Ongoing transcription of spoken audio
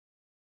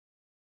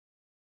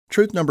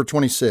Truth number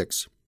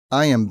 26.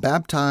 I am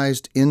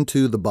baptized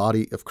into the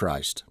body of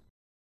Christ.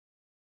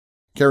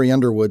 Carrie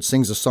Underwood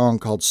sings a song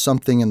called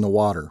Something in the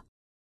Water.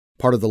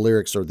 Part of the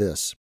lyrics are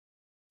this.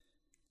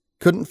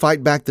 Couldn't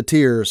fight back the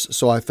tears,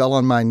 so I fell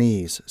on my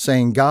knees,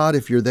 saying, God,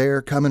 if you're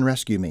there, come and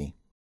rescue me.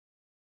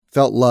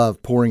 Felt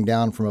love pouring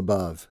down from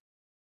above.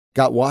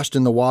 Got washed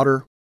in the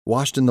water,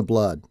 washed in the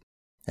blood.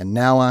 And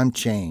now I'm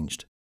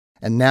changed.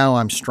 And now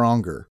I'm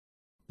stronger.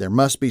 There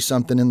must be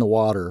something in the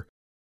water.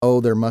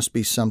 Oh, there must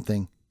be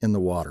something in the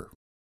water.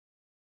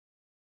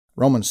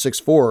 Romans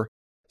 6:4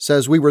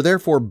 says, We were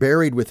therefore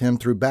buried with him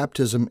through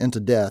baptism into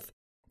death,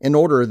 in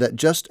order that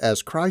just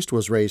as Christ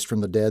was raised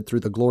from the dead through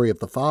the glory of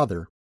the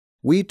Father,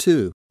 we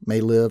too may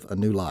live a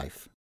new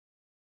life.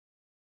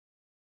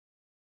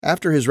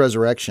 After his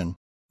resurrection,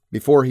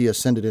 before he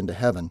ascended into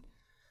heaven,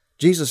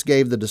 Jesus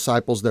gave the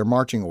disciples their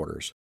marching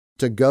orders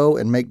to go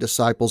and make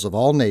disciples of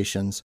all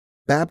nations,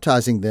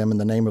 baptizing them in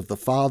the name of the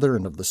Father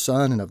and of the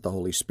Son and of the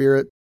Holy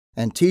Spirit,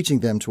 and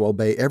teaching them to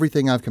obey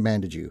everything I've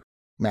commanded you.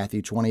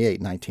 Matthew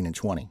 28:19 and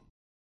 20.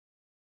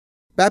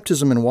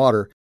 Baptism in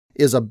water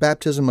is a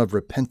baptism of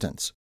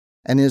repentance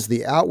and is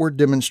the outward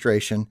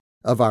demonstration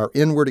of our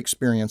inward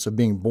experience of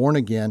being born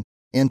again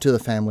into the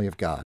family of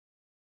God.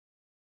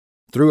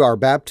 Through our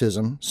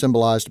baptism,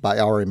 symbolized by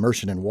our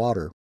immersion in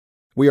water,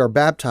 we are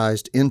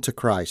baptized into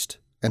Christ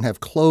and have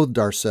clothed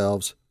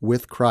ourselves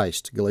with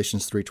Christ,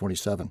 Galatians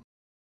 3:27.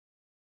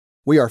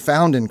 We are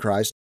found in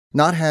Christ,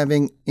 not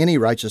having any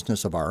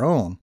righteousness of our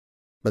own,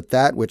 but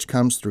that which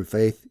comes through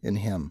faith in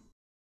Him.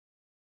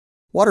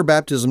 Water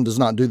baptism does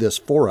not do this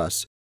for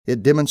us.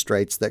 It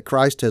demonstrates that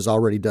Christ has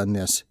already done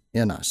this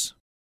in us.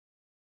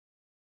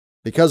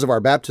 Because of our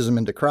baptism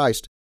into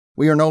Christ,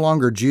 we are no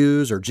longer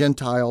Jews or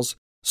Gentiles,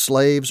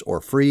 slaves or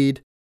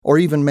freed, or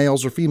even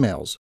males or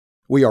females.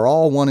 We are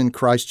all one in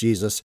Christ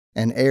Jesus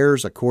and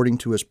heirs according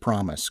to His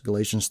promise,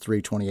 Galatians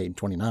 3:28 and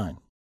 29.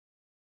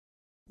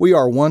 We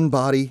are one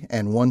body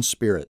and one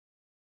spirit,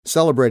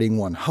 celebrating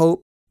one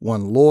hope,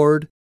 one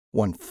Lord,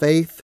 one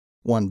faith,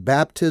 one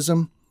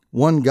baptism,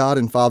 one God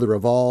and Father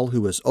of all,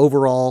 who is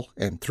over all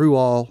and through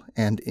all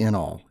and in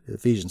all,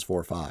 Ephesians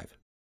 4:5.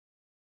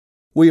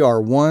 We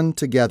are one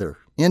together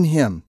in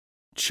Him,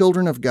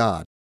 children of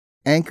God,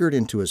 anchored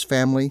into His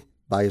family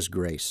by His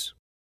grace.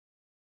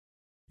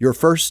 Your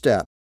first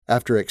step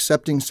after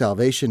accepting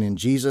salvation in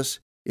Jesus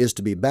is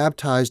to be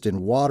baptized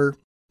in water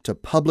to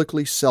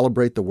publicly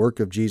celebrate the work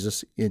of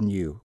Jesus in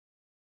you.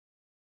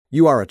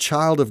 You are a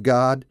child of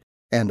God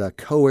and a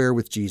co-heir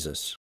with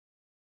Jesus.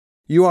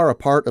 You are a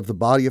part of the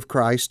body of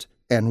Christ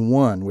and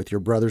one with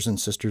your brothers and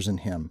sisters in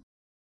Him.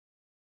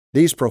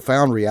 These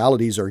profound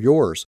realities are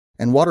yours,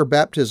 and water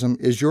baptism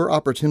is your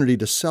opportunity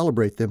to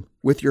celebrate them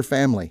with your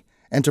family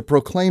and to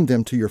proclaim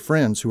them to your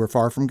friends who are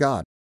far from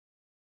God.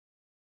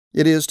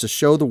 It is to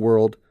show the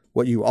world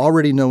what you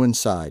already know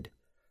inside,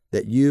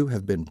 that you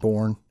have been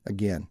born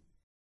again.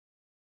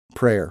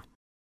 Prayer.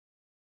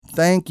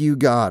 Thank you,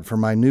 God, for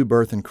my new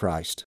birth in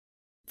Christ.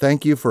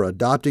 Thank you for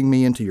adopting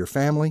me into your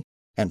family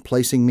and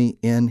placing me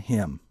in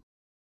Him.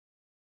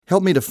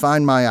 Help me to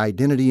find my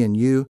identity in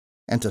you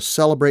and to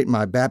celebrate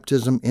my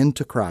baptism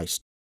into Christ,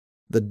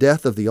 the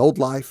death of the old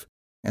life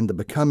and the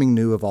becoming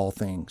new of all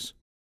things.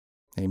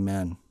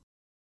 Amen.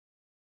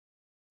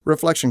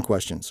 Reflection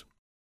questions.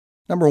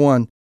 Number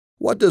 1,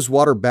 what does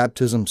water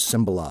baptism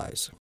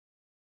symbolize?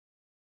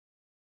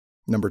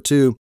 Number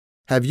 2,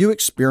 have you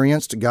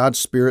experienced God's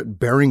Spirit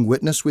bearing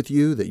witness with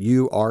you that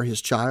you are His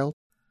child?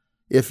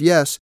 If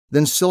yes,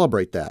 then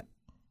celebrate that.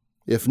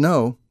 If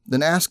no,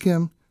 then ask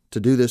Him to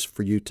do this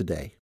for you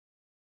today.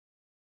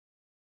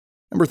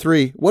 Number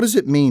 3, what does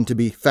it mean to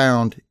be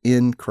found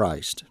in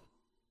Christ?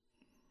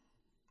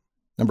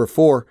 Number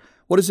 4,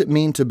 what does it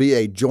mean to be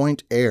a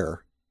joint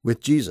heir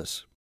with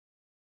Jesus?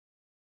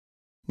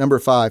 Number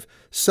 5,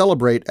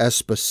 celebrate as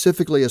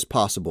specifically as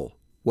possible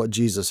what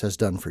Jesus has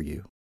done for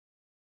you.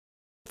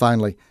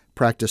 Finally,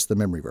 practice the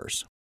memory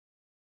verse.